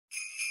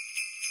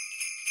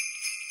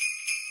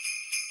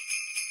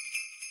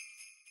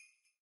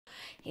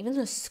Even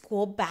the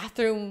school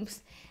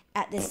bathrooms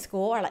at this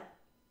school are like,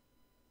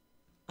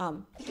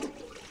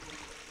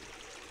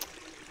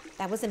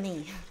 that wasn't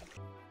me.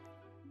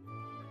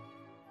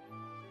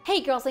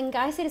 Hey girls and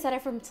guys, it is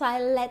Zaira from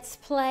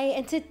ZaiLetsPlay,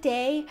 and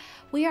today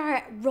we are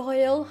at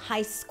Royal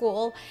High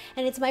School,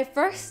 and it's my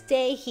first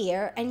day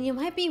here, and you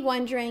might be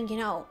wondering, you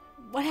know,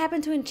 what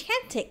happened to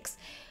Enchantix?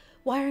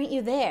 Why aren't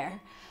you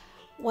there?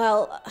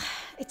 Well,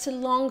 it's a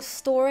long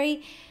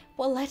story.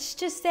 Well, let's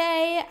just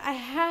say I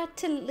had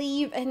to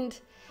leave and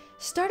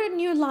start a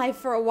new life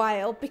for a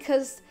while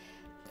because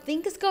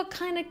things got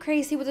kind of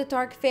crazy with the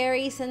dark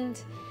fairies,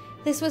 and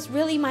this was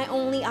really my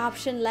only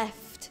option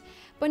left.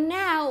 But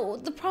now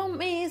the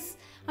problem is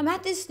I'm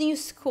at this new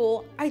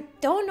school. I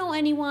don't know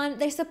anyone.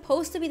 There's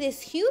supposed to be this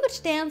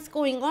huge dance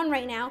going on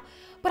right now,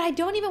 but I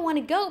don't even want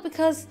to go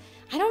because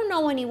I don't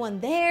know anyone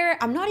there.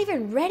 I'm not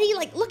even ready.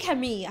 Like, look at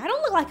me. I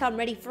don't look like I'm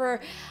ready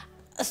for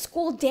a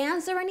school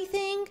dance or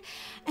anything.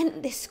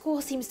 And this school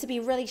seems to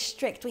be really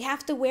strict. We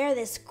have to wear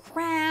this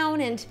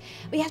crown and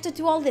we have to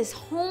do all this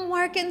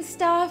homework and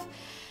stuff.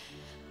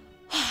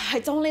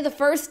 It's only the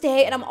first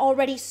day and I'm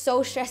already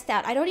so stressed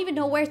out. I don't even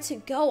know where to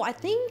go. I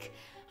think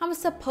I'm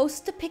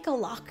supposed to pick a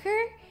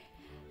locker.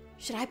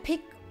 Should I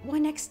pick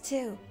one next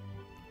to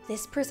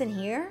this person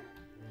here?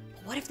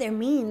 What if they're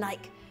mean?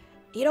 Like,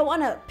 you don't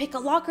want to pick a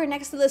locker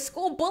next to the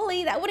school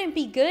bully. That wouldn't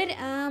be good.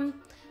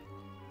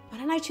 Why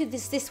don't I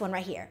choose this one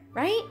right here,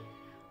 right?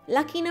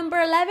 Lucky number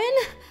 11,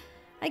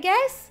 I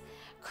guess.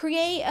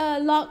 Create a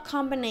lock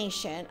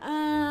combination.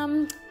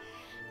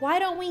 Why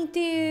don't we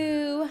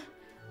do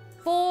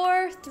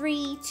 4,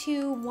 3,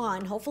 2,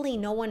 1. Hopefully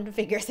no one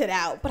figures it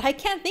out, but I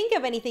can't think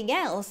of anything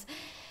else.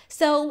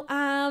 So,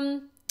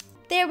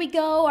 there we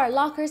go. Our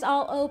locker's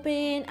all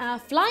open.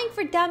 Flying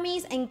for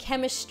dummies and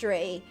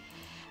chemistry.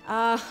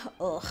 All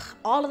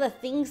of the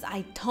things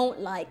I don't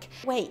like.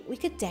 Wait, we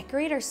could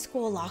decorate our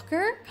school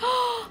locker?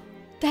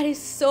 That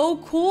is so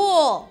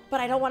cool,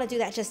 but I don't want to do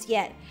that just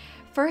yet.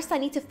 First, I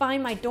need to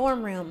find my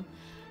dorm room.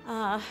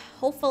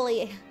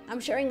 Hopefully I'm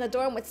sharing a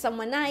dorm with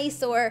someone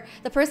nice, or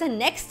the person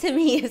next to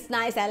me is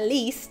nice at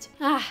least.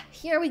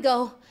 Here we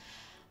go.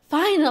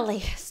 Finally,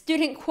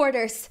 student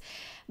quarters.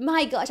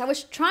 My gosh, I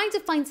was trying to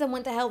find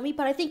someone to help me,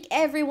 but I think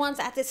everyone's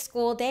at this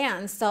school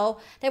dance, so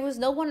there was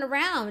no one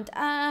around.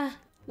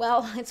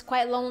 Well, it's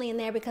quite lonely in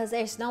there because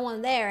there's no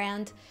one there,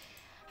 and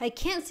I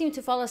can't seem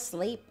to fall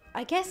asleep.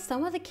 I guess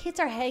some of the kids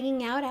are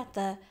hanging out at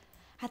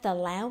the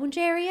lounge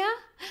area.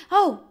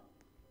 Oh,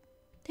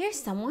 there's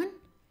someone.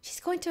 She's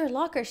going to her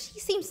locker. She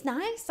seems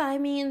nice. I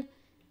mean,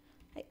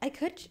 I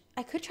could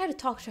try to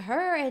talk to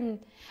her,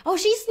 and oh,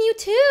 she's new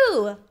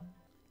too.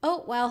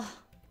 Oh, well,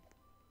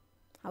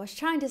 I was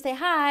trying to say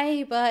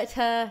hi, but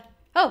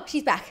oh,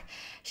 she's back.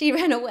 She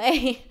ran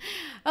away.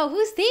 Oh,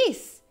 who's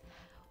this?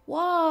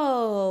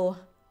 Whoa.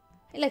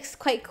 It looks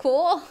quite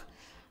cool.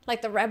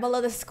 Like the rebel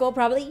of the school,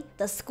 probably.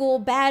 The school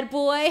bad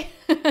boy.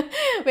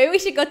 Maybe we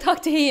should go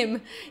talk to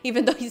him,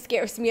 even though he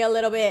scares me a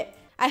little bit.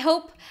 I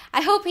hope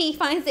he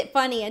finds it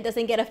funny and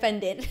doesn't get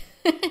offended.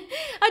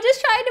 I'm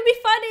just trying to be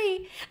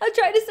funny. I'm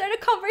trying to start a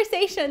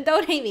conversation.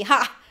 Don't hate me.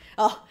 Ha.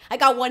 Oh, I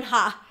got one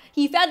ha.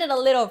 He found it a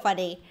little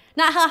funny.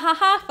 Not ha ha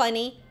ha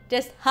funny,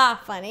 just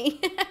ha funny.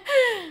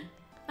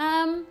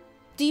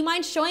 Do you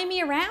mind showing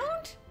me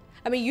around?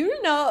 I mean, you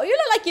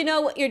look like you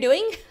know what you're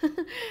doing.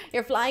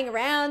 You're flying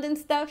around and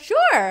stuff.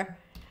 Sure.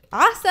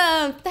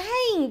 Awesome.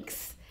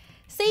 Thanks.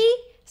 See,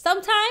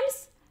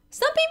 sometimes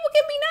some people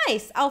can be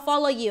nice. I'll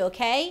follow you,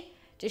 okay?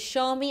 Just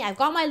show me. I've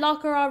got my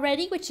locker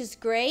already, which is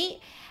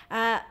great.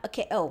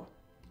 Okay. Oh,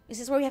 is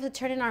this where we have to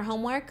turn in our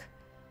homework?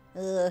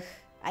 Ugh,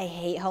 I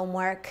hate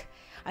homework.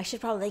 I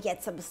should probably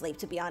get some sleep,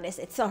 to be honest.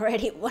 It's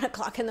already 1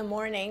 o'clock in the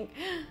morning.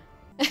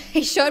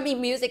 He showed me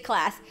music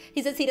class.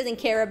 He says he doesn't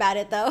care about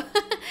it though.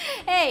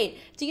 Hey,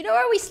 do you know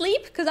where we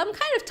sleep? Because I'm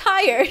kind of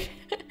tired.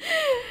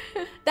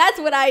 That's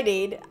what I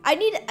need. I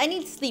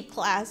need sleep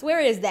class. Where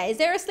is that? Is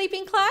there a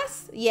sleeping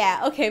class?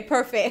 Yeah, okay,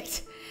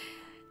 perfect.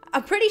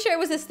 I'm pretty sure it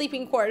was a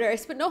sleeping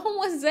quarters, but no one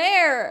was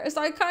there.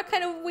 So I got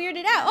kind of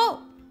weirded out.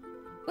 Oh,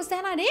 was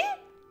that not it?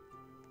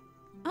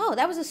 Oh,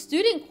 that was a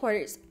student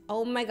quarters.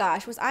 Oh my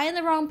gosh, was I in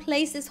the wrong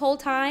place this whole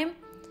time?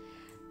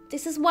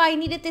 This is why I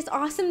needed this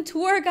awesome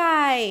tour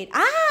guide.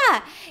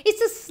 Ah,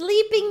 it's a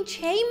sleeping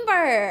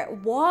chamber.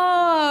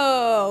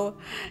 Whoa.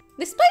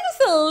 This place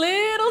is a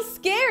little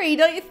scary,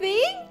 don't you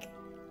think?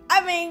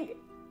 I mean,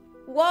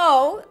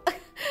 whoa.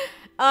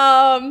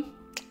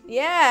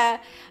 Yeah.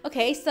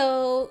 Okay,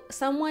 so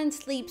someone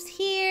sleeps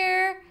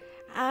here.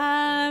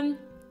 I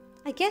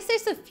guess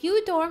there's a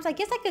few dorms. I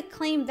guess I could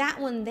claim that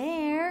one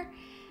there.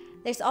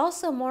 There's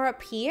also more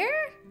up here.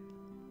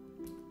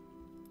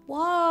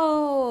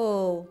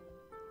 Whoa.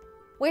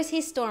 Where's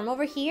his dorm?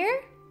 Over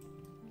here?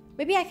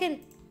 Maybe I could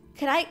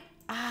I?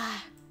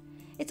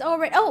 It's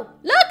already, oh,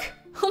 look!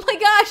 Oh my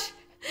gosh!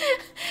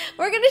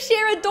 We're gonna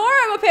share a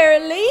dorm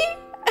apparently.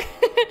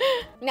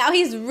 Now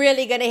he's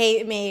really gonna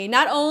hate me.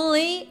 Not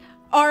only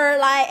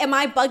am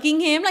I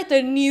bugging him like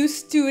the new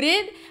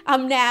student,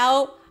 I'm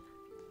now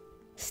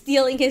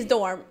stealing his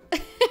dorm.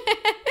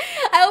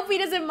 I hope he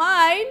doesn't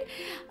mind.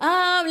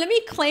 Let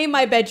me claim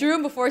my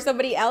bedroom before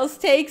somebody else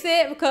takes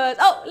it because,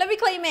 oh, let me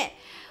claim it.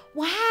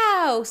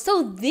 Wow,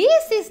 so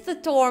this is the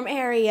dorm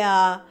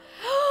area.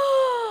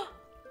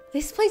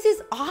 This place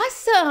is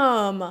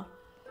awesome.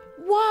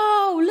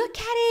 Whoa, look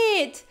at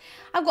it.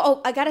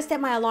 I gotta set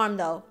my alarm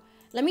though.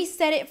 Let me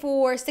set it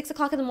for 6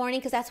 o'clock in the morning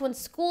because that's when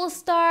school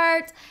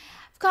starts.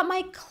 I've got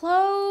my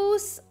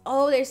clothes.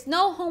 Oh, there's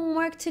no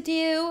homework to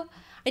do.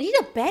 I need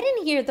a bed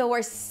in here though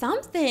or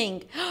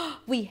something.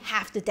 We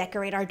have to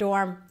decorate our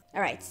dorm. All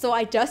right, so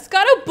I just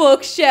got a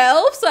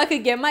bookshelf so I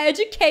could get my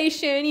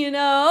education, you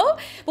know?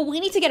 But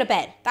we need to get a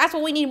bed. That's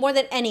what we need more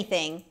than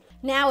anything.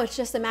 Now it's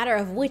just a matter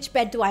of which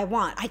bed do I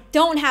want. I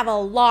don't have a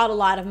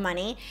lot of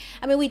money.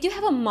 I mean, we do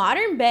have a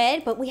modern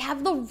bed, but we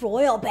have the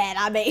royal bed.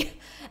 I mean,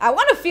 I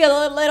want to feel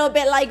a little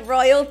bit like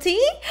royalty.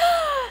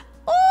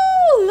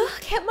 Oh,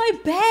 look at my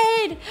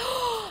bed.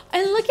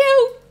 And look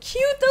how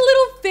cute the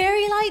little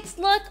fairy lights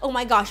look. Oh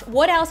my gosh,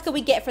 what else could we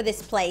get for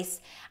this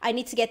place? I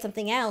need to get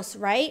something else,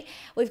 right?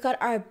 We've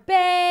got our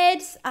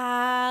beds.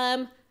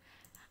 A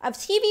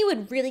TV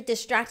would really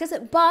distract us,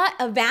 but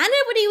a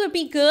vanity would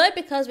be good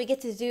because we get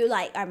to do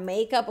like our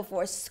makeup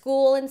before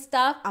school and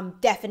stuff. I'm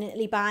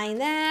definitely buying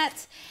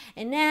that.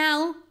 And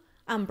now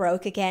I'm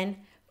broke again,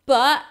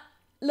 but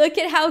look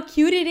at how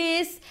cute it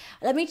is.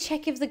 Let me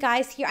check if the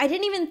guy's here. I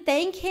didn't even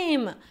thank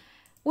him.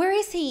 Where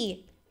is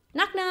he?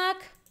 Knock,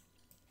 knock.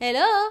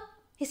 Hello?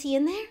 Is he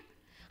in there?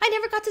 I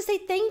never got to say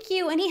thank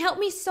you and he helped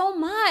me so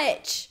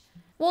much.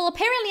 Well,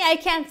 apparently I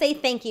can't say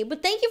thank you,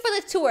 but thank you for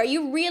the tour.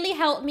 You really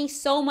helped me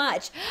so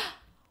much.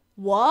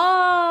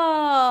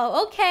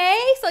 Whoa, okay.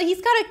 So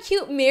he's got a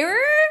cute mirror.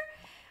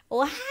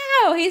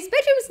 Wow, his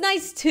bedroom's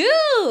nice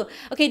too.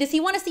 Okay, does he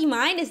want to see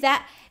mine? Is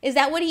that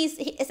what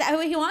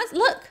he wants?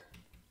 Look.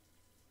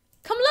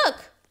 Come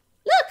look.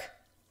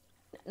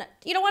 Look.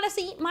 You don't want to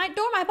see my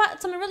dorm? I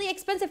bought some really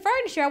expensive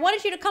furniture. I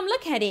wanted you to come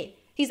look at it.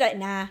 He's like,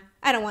 nah,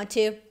 I don't want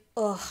to.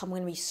 Ugh, I'm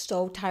going to be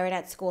so tired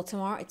at school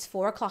tomorrow. It's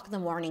 4 o'clock in the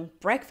morning.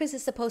 Breakfast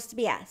is supposed to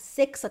be at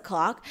 6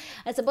 o'clock.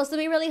 It's supposed to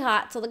be really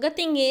hot. So the good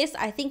thing is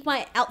I think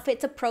my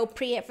outfit's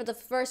appropriate for the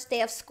first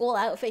day of school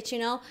outfit, you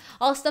know.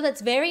 All stuff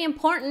that's very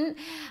important.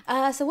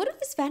 So what does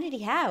this vanity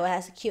have? It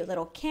has a cute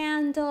little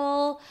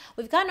candle.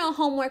 We've got no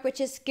homework, which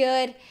is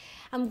good.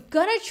 I'm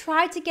going to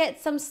try to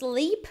get some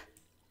sleep.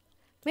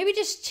 Maybe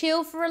just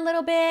chill for a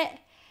little bit.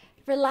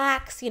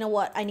 Relax. You know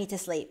what? I need to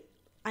sleep.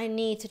 I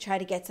need to try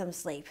to get some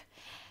sleep.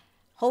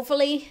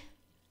 Hopefully,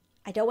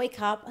 I don't wake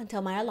up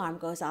until my alarm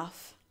goes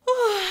off.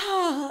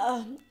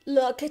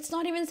 Look, it's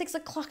not even 6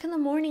 o'clock in the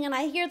morning and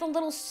I hear the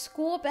little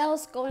school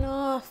bells going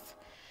off.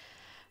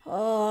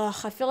 Oh,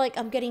 I feel like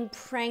I'm getting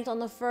pranked on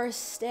the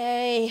first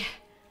day.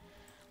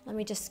 Let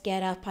me just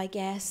get up, I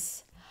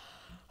guess.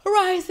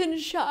 Rise and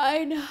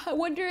shine. I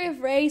wonder if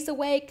Ray's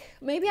awake.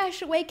 Maybe I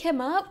should wake him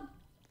up.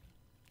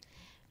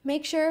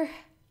 Make sure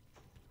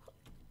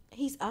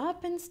he's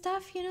up and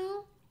stuff, you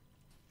know?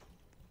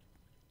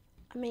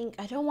 I mean,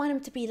 I don't want him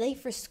to be late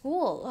for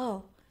school.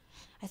 Oh,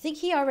 I think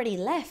he already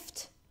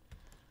left.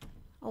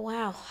 Oh,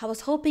 wow. I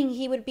was hoping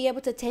he would be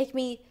able to take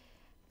me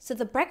to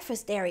the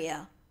breakfast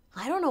area.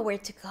 I don't know where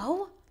to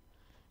go.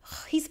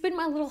 He's been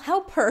my little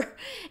helper,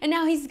 and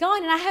now he's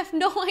gone, and I have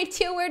no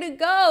idea where to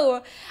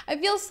go. I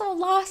feel so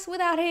lost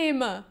without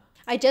him.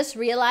 I just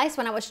realized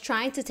when I was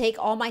trying to take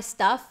all my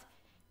stuff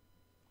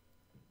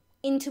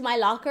into my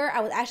locker,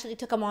 I actually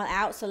took them all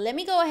out. So let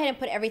me go ahead and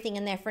put everything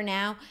in there for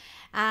now.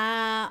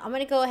 I'm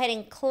going to go ahead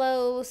and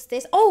close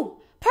this.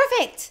 Oh,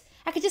 perfect.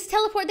 I could just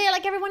teleport there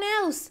like everyone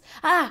else.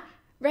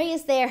 Ray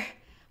is there.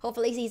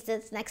 Hopefully he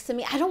sits next to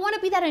me. I don't want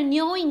to be that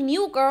annoying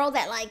new girl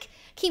that like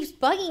keeps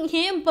bugging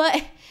him.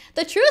 But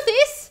the truth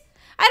is,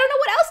 I don't know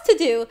what else to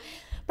do.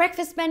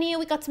 Breakfast menu.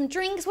 We got some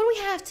drinks. What do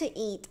we have to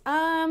eat?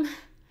 Can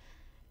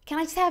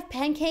I just have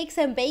pancakes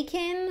and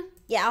bacon?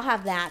 Yeah, I'll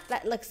have that.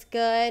 That looks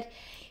good.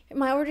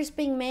 My order's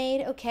being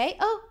made. Okay.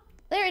 Oh,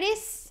 there it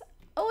is.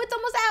 Oh, it's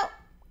almost out.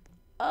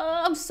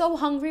 I'm so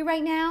hungry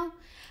right now.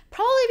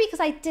 Probably because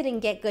I didn't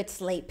get good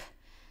sleep.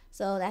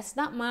 So that's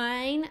not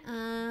mine.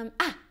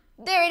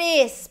 There it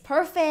is.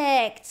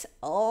 Perfect.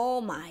 Oh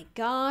my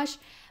gosh.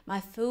 My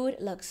food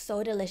looks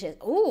so delicious.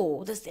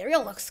 Ooh, the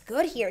cereal looks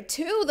good here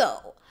too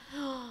though.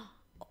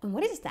 And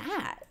what is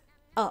that?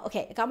 Oh,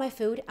 okay. I got my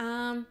food.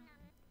 I'm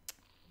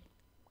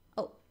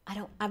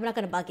not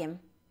gonna bug him.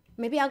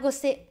 Maybe I'll go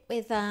sit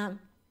with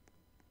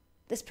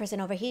this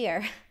person over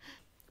here.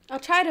 I'll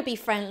try to be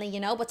friendly,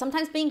 you know, but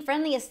sometimes being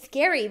friendly is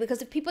scary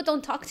because if people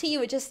don't talk to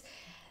you, it just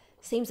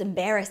seems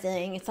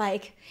embarrassing. It's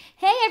like,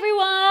 hey,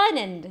 everyone,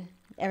 and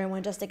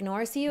everyone just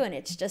ignores you, and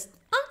it's just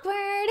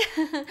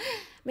awkward.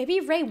 Maybe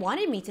Ray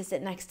wanted me to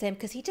sit next to him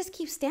because he just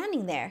keeps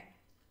standing there.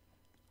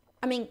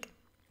 I mean,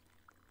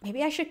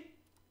 maybe I should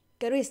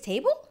go to his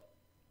table?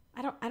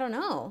 I don't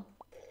know.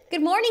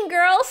 Good morning,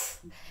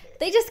 girls.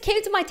 They just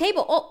came to my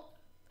table. Oh,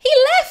 he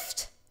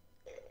left.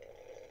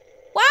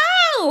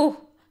 Wow.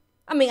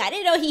 I mean, I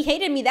didn't know he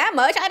hated me that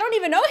much. I don't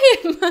even know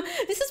him.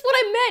 This is what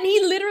I meant.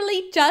 He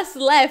literally just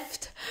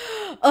left.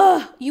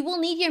 You will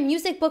need your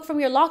music book from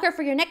your locker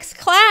for your next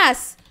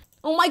class.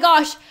 Oh my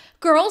gosh,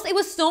 girls, it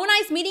was so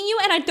nice meeting you,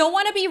 and I don't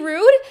want to be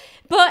rude,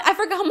 but I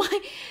forgot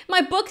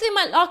my books in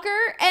my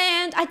locker,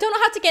 and I don't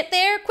know how to get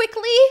there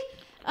quickly.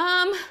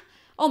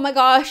 Oh my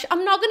gosh,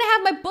 I'm not gonna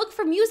have my book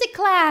for music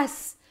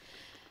class.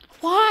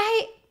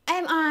 Why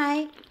am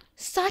I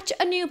such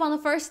a noob on the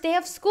first day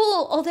of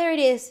school? Oh, there it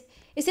is.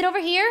 Is it over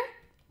here?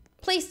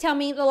 Please tell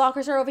me the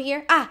lockers are over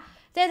here. Ah,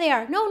 there they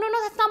are. No,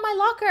 that's not my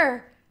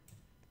locker.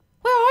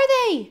 Where are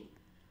they?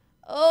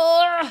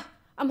 Oh,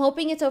 I'm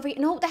hoping it's over here.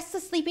 No, that's the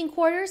sleeping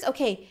quarters.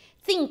 Okay,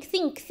 think.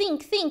 Hey,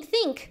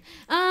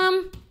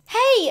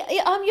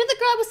 you're the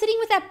girl I was sitting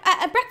with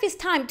at breakfast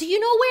time. Do you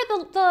know where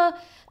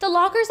the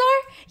lockers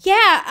are?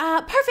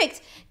 Yeah,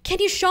 perfect. Can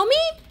you show me?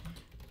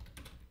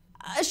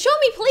 Show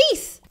me,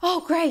 please.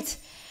 Oh, great.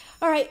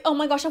 All right. Oh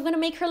my gosh, I'm gonna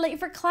make her late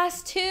for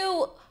class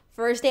too.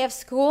 First day of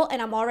school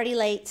and I'm already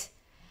late.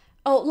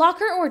 Oh,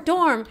 locker or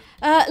dorm?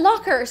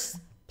 Lockers,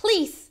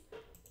 please.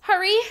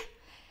 Hurry.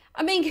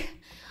 I mean,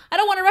 I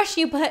don't want to rush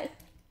you, but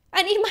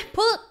I need my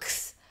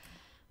books.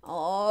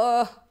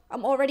 Oh,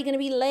 I'm already gonna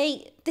be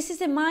late. This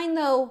isn't mine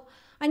though.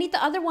 I need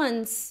the other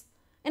ones.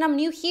 And I'm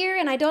new here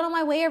and I don't know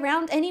my way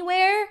around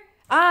anywhere.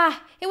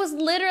 Ah, it was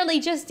literally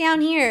just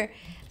down here.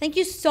 Thank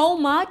you so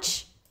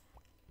much.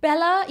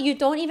 Bella, you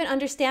don't even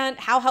understand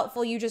how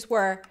helpful you just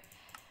were.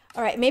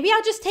 All right, maybe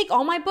I'll just take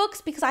all my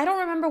books because I don't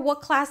remember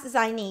what classes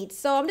I need.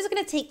 So I'm just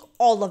gonna take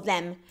all of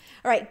them.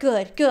 All right,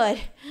 good.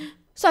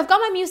 So I've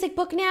got my music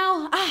book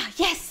now. Ah,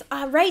 yes,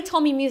 Ray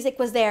told me music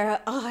was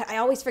there. Oh, I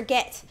always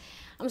forget.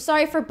 I'm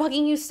sorry for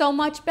bugging you so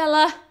much,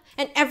 Bella.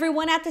 And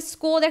everyone at the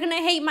school, they're gonna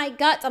hate my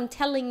guts, I'm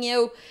telling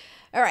you.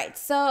 All right,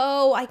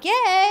 so I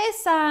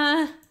guess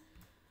I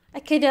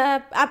could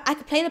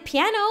play the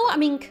piano. I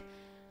mean,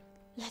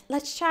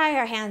 let's try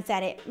our hands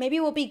at it.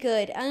 Maybe we'll be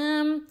good.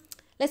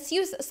 Let's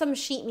use some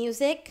sheet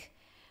music.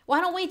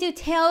 Why don't we do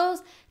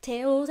tales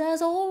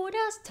as old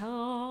as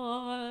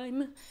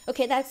time?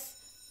 Okay,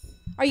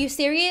 are you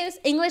serious?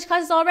 English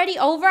class is already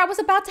over? I was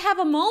about to have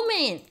a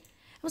moment.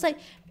 I was like,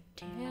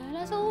 tale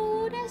as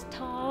old as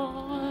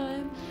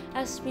time,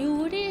 as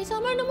beauty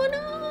summer.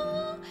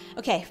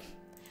 Okay,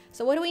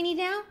 so what do we need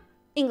now?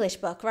 English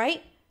book,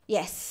 right?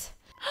 Yes.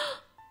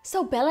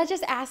 So Bella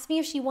just asked me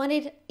if she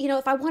wanted,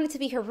 if I wanted to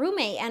be her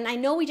roommate. And I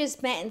know we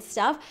just met and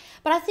stuff,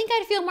 but I think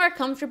I'd feel more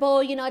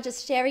comfortable,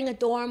 just sharing a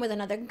dorm with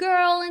another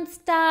girl and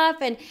stuff.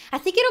 And I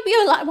think it'll be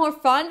a lot more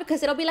fun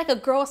because it'll be like a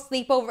girl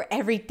sleepover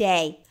every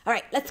day. All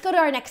right, let's go to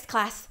our next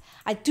class.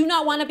 I do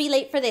not want to be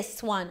late for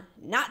this one.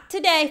 Not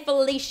today,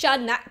 Felicia,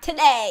 not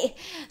today.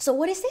 So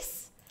what is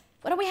this?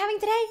 What are we having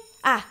today?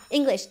 Ah,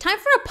 English. Time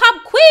for a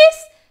pop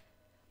quiz.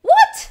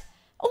 What?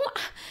 Oh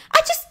my,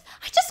 I just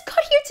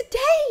got here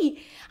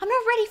today. I'm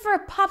not ready for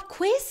a pop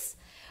quiz.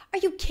 Are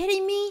you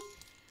kidding me?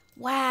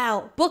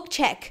 Wow, book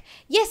check.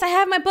 Yes, I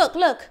have my book,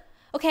 look.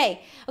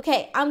 Okay,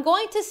 I'm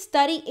going to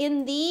study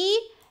in the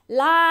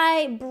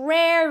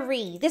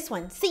library. This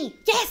one, C,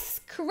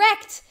 yes,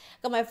 correct.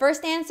 Got my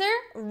first answer,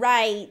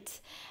 right.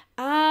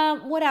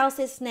 What else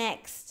is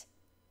next?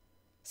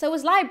 So it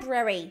was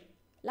library.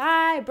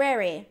 I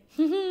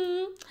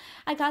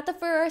got the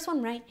first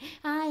one right.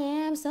 I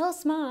am so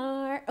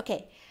smart.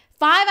 Okay.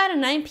 5 out of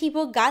 9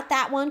 people got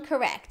that one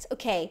correct.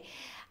 Okay.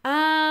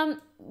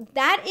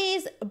 That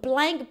is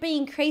blank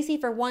being crazy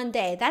for one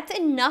day. That's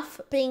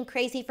enough being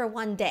crazy for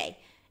one day.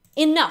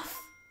 Enough.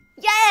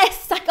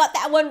 Yes, I got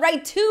that one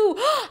right too.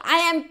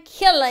 I am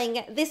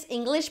killing this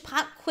English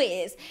pop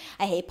quiz.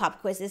 I hate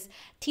pop quizzes.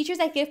 Teachers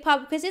that give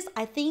pop quizzes,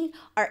 I think,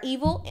 are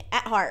evil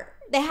at heart.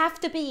 They have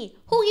to be.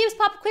 Who gives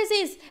pop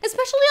quizzes?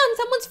 Especially on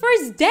someone's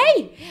first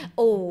day.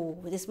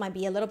 Oh, this might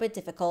be a little bit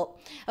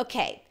difficult.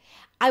 Okay.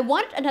 I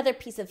wanted another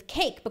piece of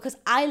cake because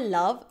I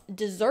love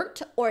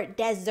dessert or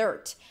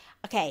dessert.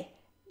 Okay.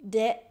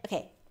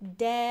 Dessert.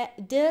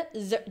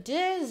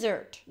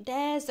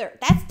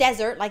 That's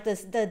desert, like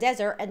the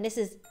desert, and this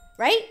is,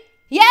 right?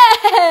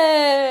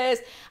 Yes!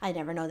 I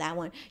never know that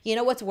one. You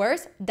know what's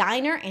worse?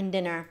 Diner and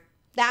dinner.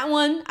 That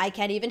one I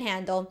can't even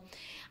handle.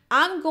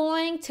 I'm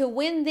going to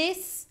win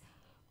this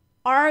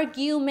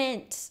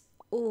argument.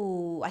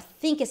 Ooh, I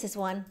think it's this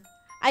one.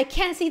 I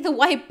can't see the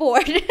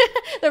whiteboard.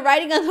 The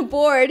writing on the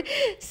board.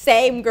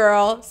 Same,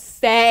 girl.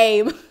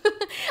 Same.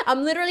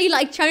 I'm literally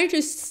like trying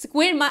to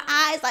squint my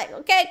eyes like,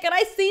 okay, can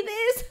I see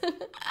this?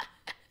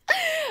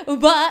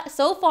 But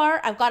so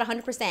far, I've got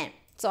 100%.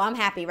 So I'm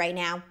happy right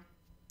now.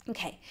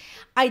 Okay.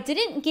 I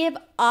didn't give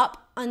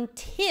up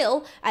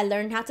until I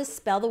learned how to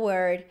spell the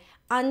word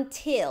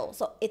until.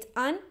 So it's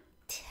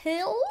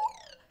until.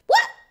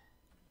 What?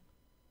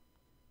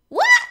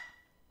 What?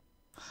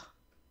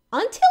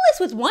 Until is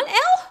with one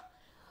L?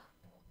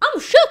 I'm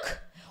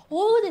shook.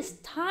 All this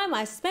time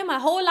I spent my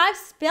whole life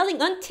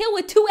spelling until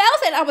with 2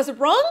 L's and I was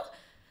wrong?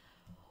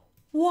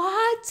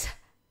 What?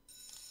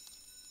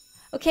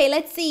 Okay,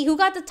 let's see. Who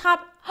got the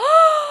top?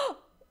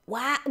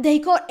 Wow, they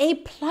got A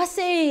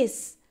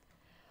pluses.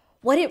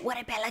 What did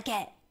Bella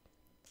get?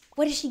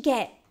 What did she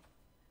get?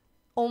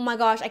 Oh my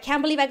gosh, I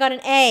can't believe I got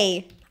an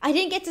A. I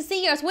didn't get to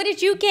see yours. What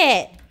did you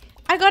get?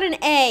 I got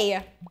an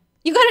A.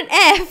 You got an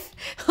F.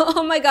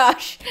 Oh my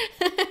gosh.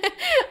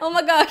 Oh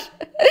my gosh.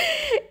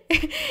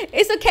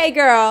 It's okay,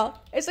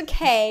 girl. It's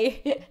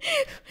okay.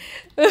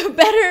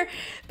 Better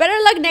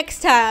luck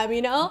next time,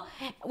 you know?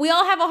 We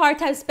all have a hard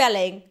time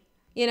spelling,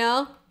 you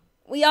know?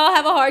 We all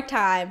have a hard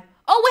time.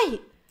 Oh,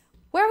 wait.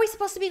 Where are we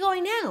supposed to be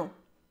going now?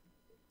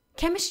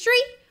 Chemistry?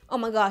 Oh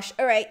my gosh.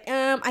 All right.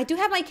 I do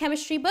have my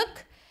chemistry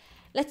book.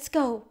 Let's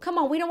go. Come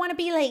on. We don't want to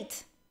be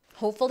late.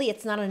 Hopefully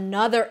it's not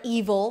another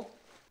evil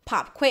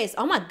pop quiz.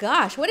 Oh my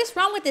gosh. What is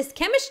wrong with this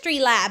chemistry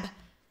lab?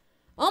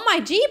 Oh my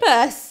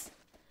jeebus.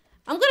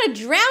 I'm going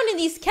to drown in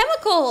these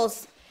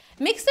chemicals.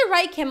 Mix the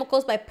right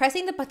chemicals by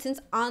pressing the buttons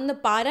on the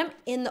bottom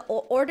in the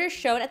order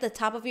shown at the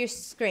top of your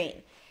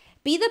screen.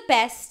 Be the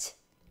best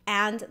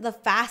and the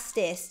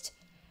fastest.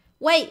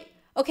 Wait.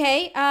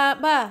 Okay.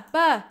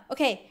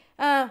 Okay.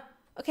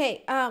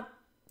 Okay.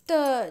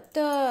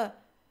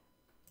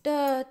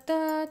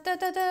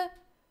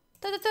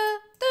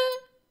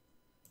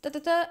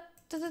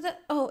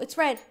 Oh, it's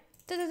red.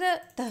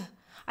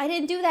 I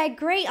didn't do that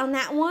great on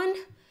that one.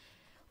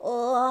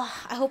 Oh,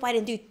 I hope I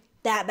didn't do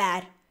that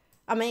bad.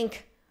 I mean,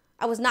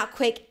 I was not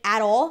quick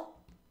at all,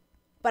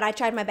 but I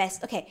tried my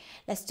best. Okay,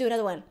 let's do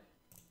another one.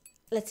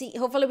 Let's see.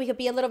 Hopefully we could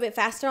be a little bit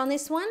faster on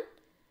this one,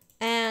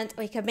 and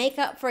we could make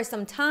up for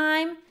some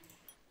time.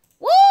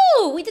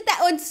 Woo! We did that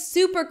one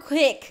super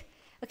quick.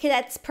 Okay,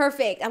 that's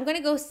perfect. I'm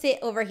gonna go sit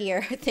over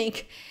here. I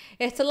think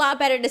it's a lot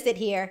better to sit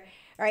here.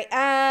 All right.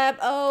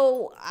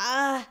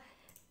 I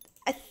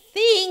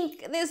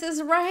think this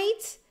is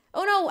right.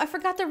 Oh no, I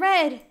forgot the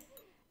red.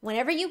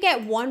 Whenever you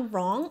get one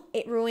wrong,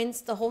 it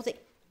ruins the whole thing.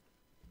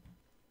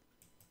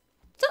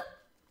 So,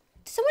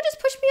 did someone just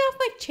push me off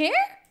my chair?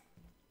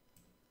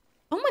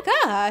 Oh my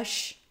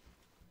gosh.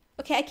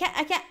 Okay, I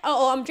can't.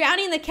 Oh, I'm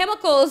drowning in the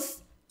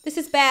chemicals. This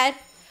is bad.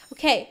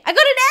 Okay, I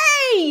got an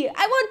A!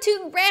 I won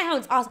 2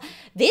 rounds. Awesome.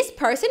 This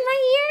person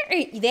right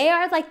here, they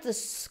are like the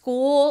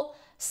school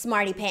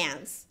smarty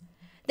pants.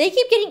 They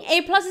keep getting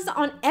A pluses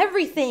on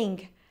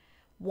everything.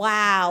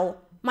 Wow.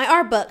 My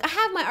art book. I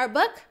have my art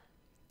book.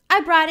 I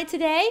brought it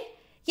today.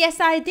 Yes,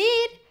 I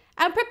did.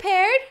 I'm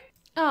prepared.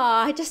 Oh,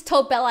 I just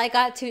told Bella I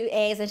got 2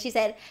 A's and she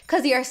said,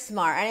 "'Cause you're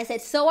smart." And I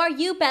said, "So are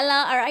you,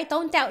 Bella. All right,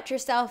 don't doubt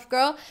yourself,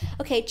 girl."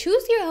 Okay,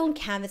 choose your own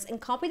canvas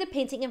and copy the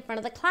painting in front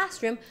of the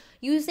classroom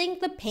using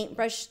the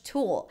paintbrush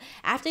tool.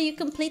 After you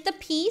complete the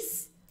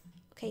piece,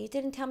 okay, you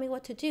didn't tell me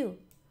what to do.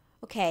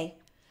 Okay,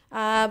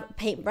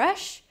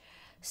 paintbrush.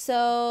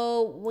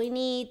 So we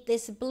need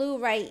this blue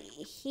right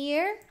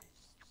here.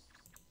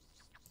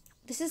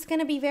 This is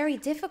gonna be very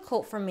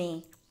difficult for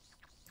me.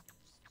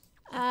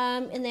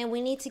 And then we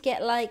need to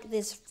get like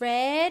this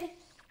red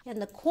in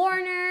the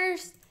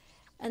corners.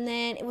 And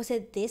then, was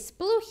it this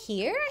blue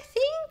here, I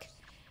think?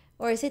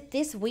 Or is it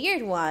this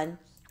weird one?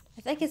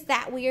 I think it's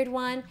that weird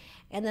one.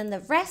 And then the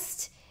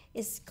rest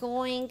is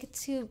going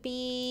to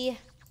be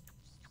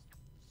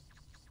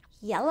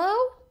yellow.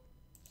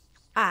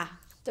 Ah,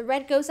 the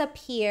red goes up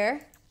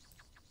here.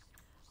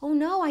 Oh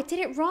no, I did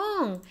it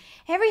wrong.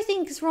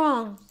 Everything's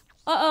wrong.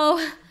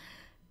 Uh-oh,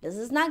 this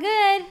is not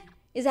good.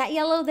 Is that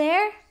yellow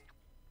there?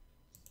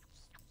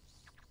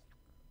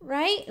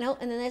 Right? No,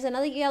 and then there's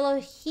another yellow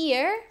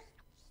here.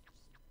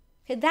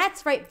 Okay,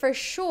 that's right for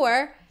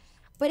sure.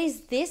 But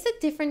is this a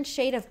different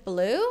shade of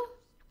blue?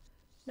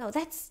 No,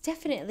 that's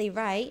definitely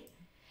right.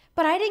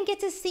 But I didn't get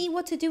to see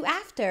what to do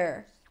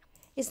after.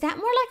 Is that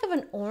more like of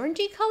an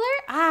orangey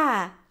color?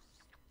 Ah,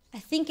 I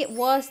think it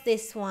was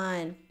this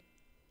one.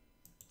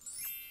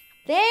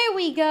 There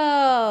we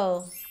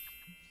go.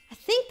 I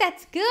think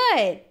that's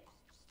good.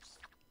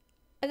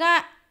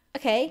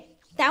 Okay,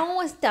 that one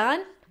was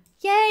done.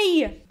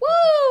 Yay!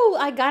 Woo!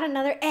 I got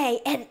another A,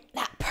 and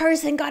that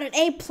person got an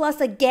A plus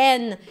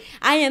again.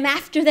 I am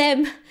after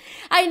them.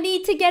 I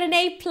need to get an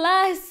A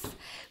plus.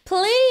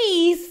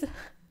 Please.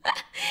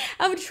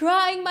 I'm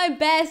trying my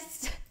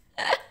best.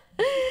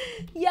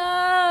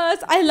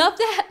 Yes, I love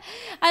that.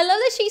 I love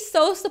that she's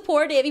so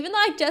supportive. Even though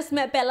I just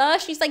met Bella,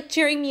 she's like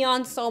cheering me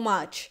on so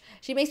much.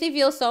 She makes me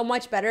feel so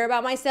much better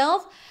about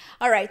myself.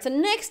 All right, so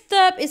next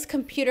up is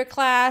computer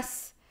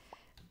class.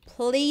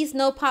 Please,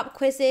 no pop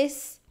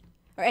quizzes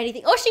or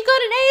anything. Oh, she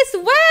got an A as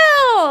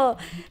well.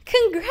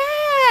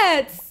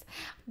 Congrats.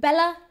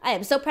 Bella, I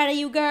am so proud of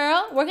you,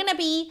 girl. We're going to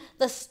be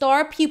the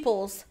star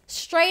pupils,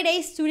 straight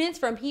A students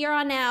from here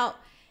on out.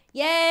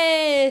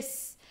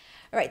 Yes.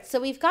 All right, so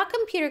we've got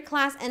computer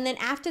class, and then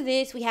after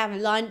this, we have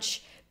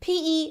lunch,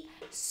 PE,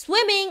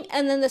 swimming,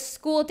 and then the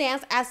school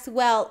dance as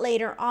well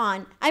later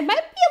on. I might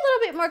be a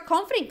little bit more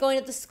confident going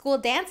to the school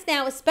dance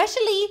now,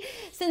 especially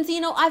since,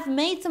 you know, I've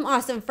made some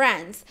awesome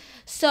friends.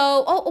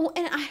 So,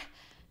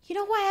 you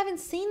know who I haven't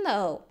seen,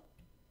 though?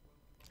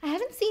 I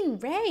haven't seen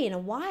Ray in a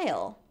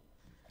while.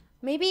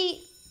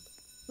 Maybe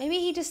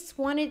he just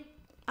wanted,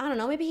 I don't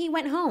know, maybe he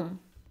went home.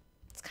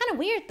 It's kind of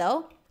weird,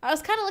 though. I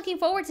was kind of looking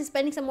forward to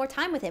spending some more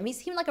time with him. He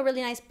seemed like a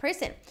really nice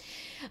person.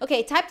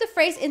 Okay, type the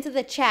phrase into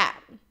the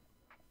chat.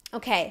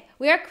 Okay,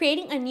 we are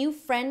creating a new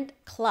friend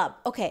club.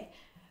 Okay,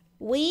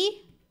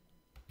 we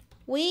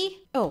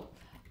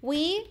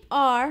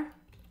are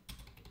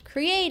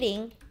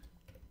creating,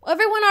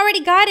 everyone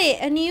already got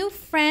it, a new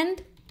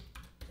friend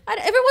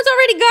Everyone's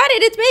already got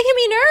it. It's making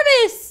me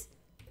nervous.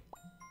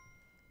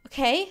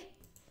 Okay.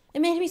 It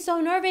made me so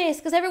nervous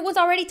because everyone's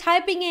already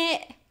typing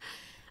it.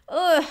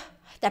 Ugh.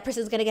 That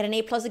person's going to get an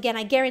A+ again.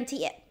 I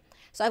guarantee it.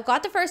 So I've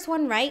got the first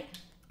one right.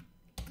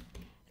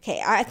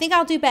 Okay, I think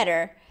I'll do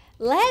better.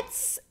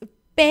 Let's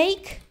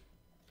bake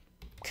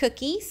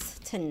cookies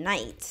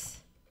tonight.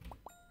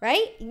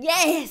 Right?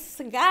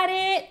 Yes, got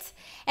it.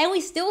 And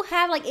we still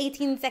have like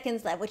 18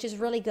 seconds left, which is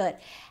really good.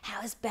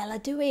 How is Bella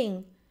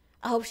doing?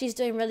 I hope she's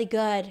doing really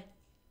good.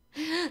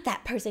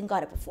 That person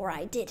got it before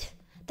I did.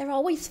 They're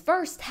always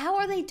first. How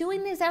are they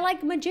doing this? They're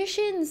like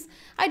magicians.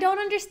 I don't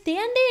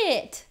understand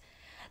it.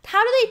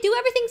 How do they do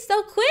everything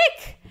so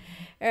quick?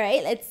 All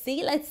right, let's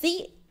see. Let's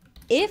see.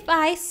 If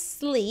I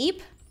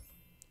sleep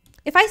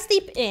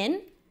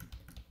in,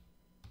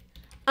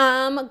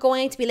 I'm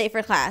going to be late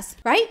for class,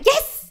 right?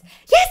 Yes!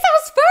 Yes, I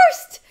was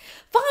first!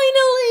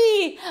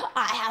 Finally!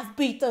 I have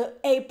beat the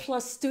A+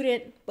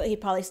 student, but he's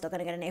probably still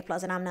gonna get an A+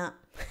 and I'm not.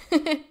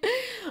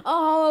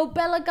 Oh,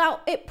 Bella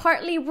got it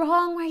partly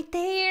wrong right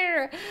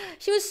there.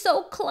 She was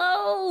so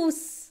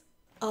close.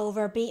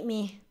 Overbeat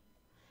me.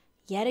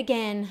 Yet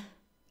again.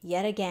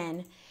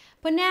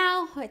 But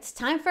now it's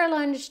time for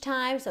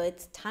lunchtime, so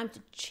it's time to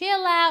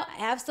chill out,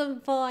 have some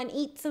fun,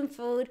 eat some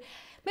food,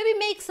 maybe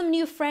make some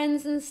new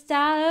friends and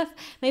stuff.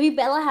 Maybe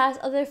Bella has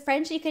other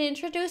friends you can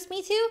introduce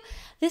me to.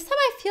 This time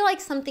I feel like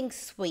something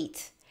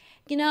sweet.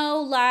 You know,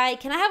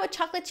 like, can I have a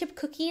chocolate chip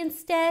cookie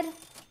instead?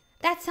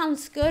 That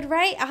sounds good,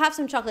 right? I'll have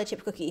some chocolate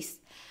chip cookies.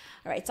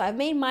 All right, so I've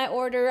made my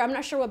order. I'm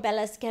not sure what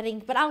Bella's getting,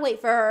 but I'll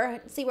wait for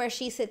her, see where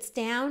she sits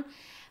down.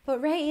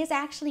 But Ray is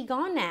actually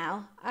gone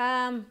now.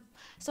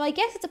 So I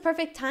guess it's a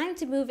perfect time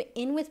to move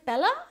in with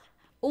Bella.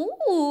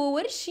 Ooh,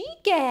 what did she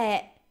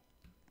get?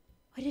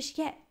 What did she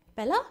get?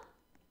 Bella?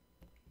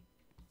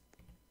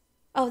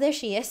 Oh, there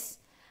she is.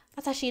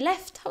 I thought she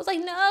left. I was like,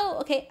 no.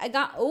 Okay, I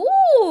got,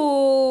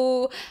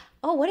 ooh.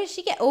 Oh, what did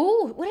she get?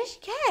 Oh, what did she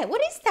get?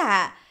 What is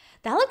that?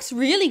 That looks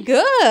really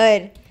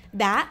good.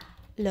 That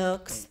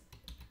looks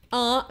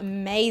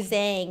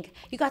amazing.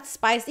 You got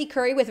spicy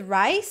curry with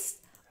rice?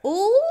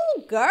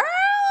 Ooh, girl.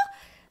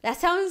 That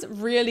sounds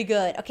really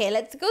good. Okay,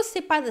 let's go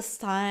sit by the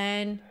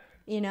sun,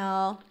 you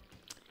know,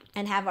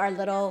 and have our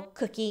little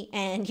cookie.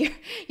 And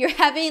you're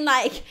having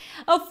like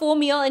a full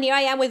meal, and here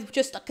I am with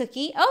just a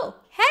cookie. Oh,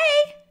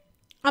 hey.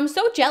 I'm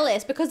so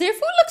jealous because their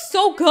food looks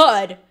so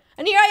good.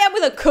 And here I am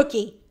with a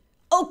cookie.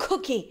 Oh,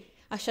 cookie.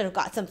 I should have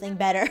got something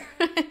better.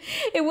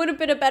 It would have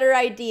been a better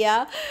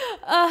idea.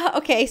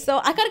 Okay, so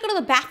I gotta go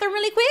to the bathroom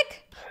really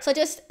quick. So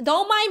just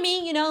don't mind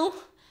me, you know.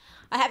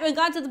 I haven't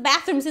gone to the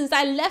bathroom since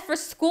I left for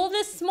school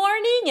this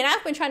morning, and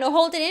I've been trying to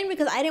hold it in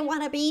because I didn't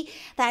want to be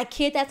that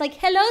kid that's like,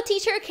 hello,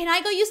 teacher, can I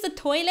go use the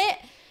toilet?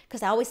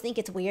 Because I always think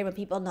it's weird when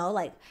people know,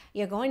 like,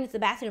 you're going to the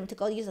bathroom to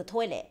go use the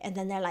toilet, and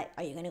then they're like,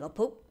 are you going to go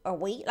poop or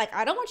wait? Like,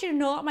 I don't want you to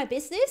know my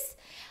business.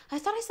 I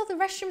thought I saw the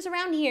restrooms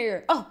around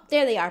here. Oh,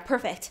 there they are.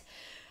 Perfect.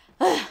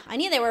 I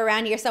knew they were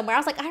around here somewhere. I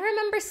was like, I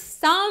remember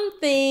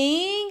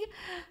something.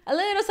 A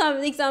little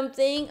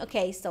something.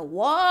 Okay, so,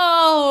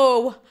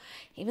 whoa.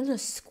 Even the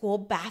school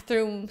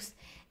bathrooms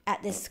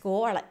at this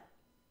school are like,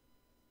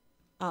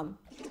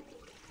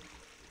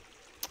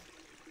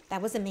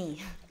 that wasn't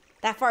me.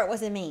 That part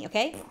wasn't me,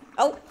 okay?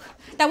 Oh,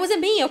 that wasn't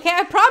me, okay?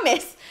 I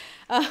promise.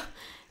 Let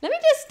me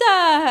just,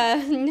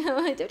 no,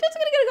 I'm just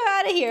gonna go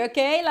out of here,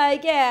 okay?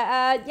 Like,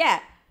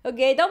 yeah,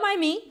 okay, don't mind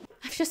me.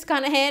 I've just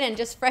gone ahead and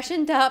just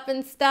freshened up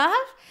and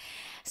stuff.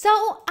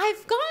 So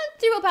I've gone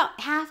through about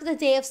half the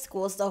day of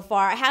school so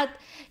far. I had,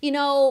 you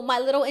know, my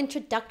little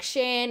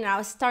introduction, and I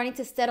was starting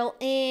to settle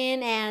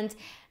in, and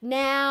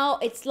now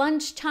it's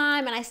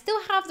lunchtime, and I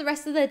still have the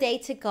rest of the day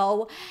to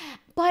go.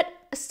 But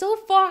so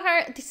far,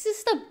 this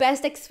is the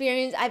best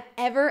experience I've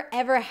ever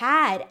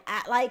had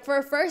for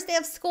a first day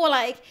of school.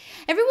 Like,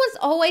 everyone's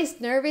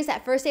always nervous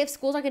that first day of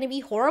schools are going to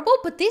be horrible,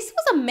 but this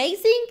was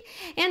amazing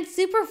and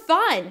super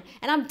fun.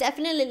 And I'm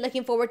definitely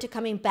looking forward to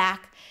coming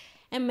back.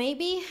 And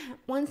maybe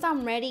once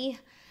I'm ready,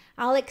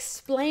 I'll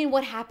explain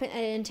what happened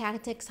at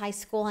Tactics High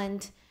School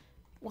and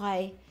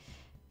why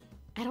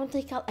I don't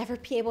think I'll ever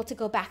be able to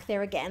go back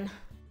there again.